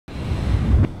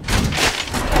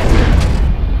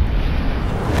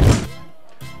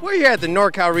We're here at the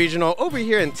NorCal Regional over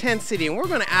here in Tent City, and we're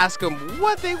going to ask them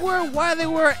what they were, why they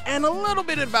were, and a little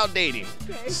bit about dating.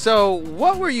 Okay. So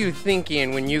what were you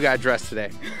thinking when you got dressed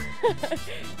today?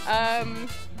 If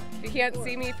you can't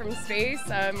see me from space,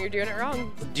 you're doing it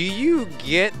wrong. Do you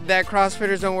get that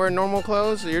CrossFitters don't wear normal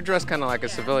clothes? You're dressed kind of like a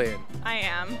civilian. I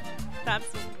am. That's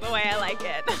the way I like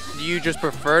it. Do you just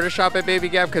prefer to shop at Baby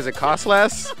Gap because it costs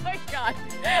less? Oh my God.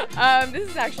 This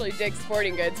is actually Dick's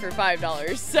Sporting Goods for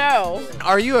 $5. So.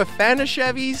 Are you a fan of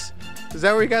Chevys? Is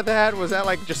that where you got the hat? Was that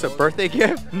like just a birthday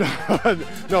gift? No,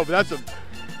 but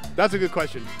that's a good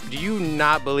question. Do you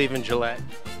not believe in Gillette?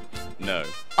 No.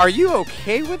 Are you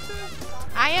okay with this?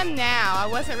 I am now. I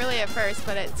wasn't really at first,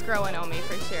 but it's growing on me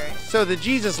for sure. So the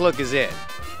Jesus look is it?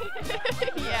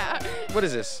 Yeah. What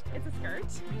is this? It's a skirt.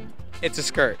 It's a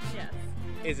skirt? Yes.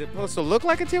 Is it supposed to look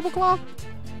like a tablecloth?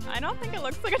 I don't think it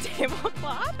looks like a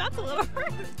tablecloth. That's a little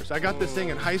hard. I got this thing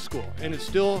in high school, and it's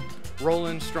still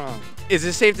rolling strong. Is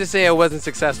it safe to say I wasn't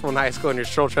successful in high school and you're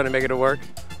still trying to make it to work?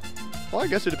 Well, I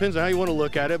guess it depends on how you want to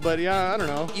look at it, but yeah, I don't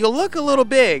know. You look a little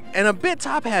big and a bit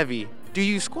top heavy. Do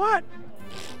you squat?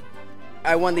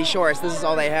 I won these shorts. This is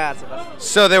all they had.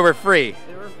 So they were free?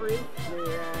 They were free.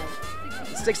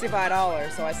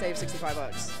 $65, so I saved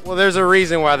 $65. Well, there's a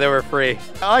reason why they were free.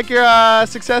 I like your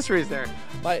accessories there.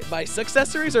 My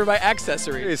successories or my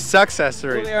accessories? It's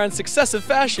accessories. Well, they are in successive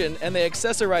fashion, and they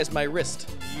accessorize my wrist.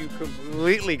 You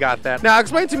completely got that. Now,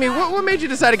 explain to me, what made you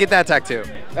decide to get that tattoo?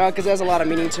 Because there's a lot of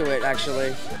meaning to it,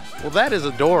 actually. Well, that is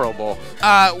adorable.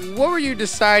 What were you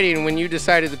deciding when you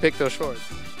decided to pick those shorts?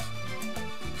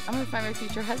 I'm gonna find my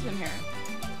future husband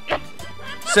here.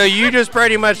 So you just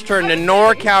pretty much turned the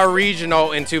NorCal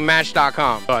Regional into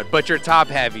Match.com, but you're top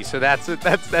heavy, so that's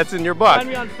in your book. Find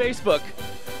me on Facebook.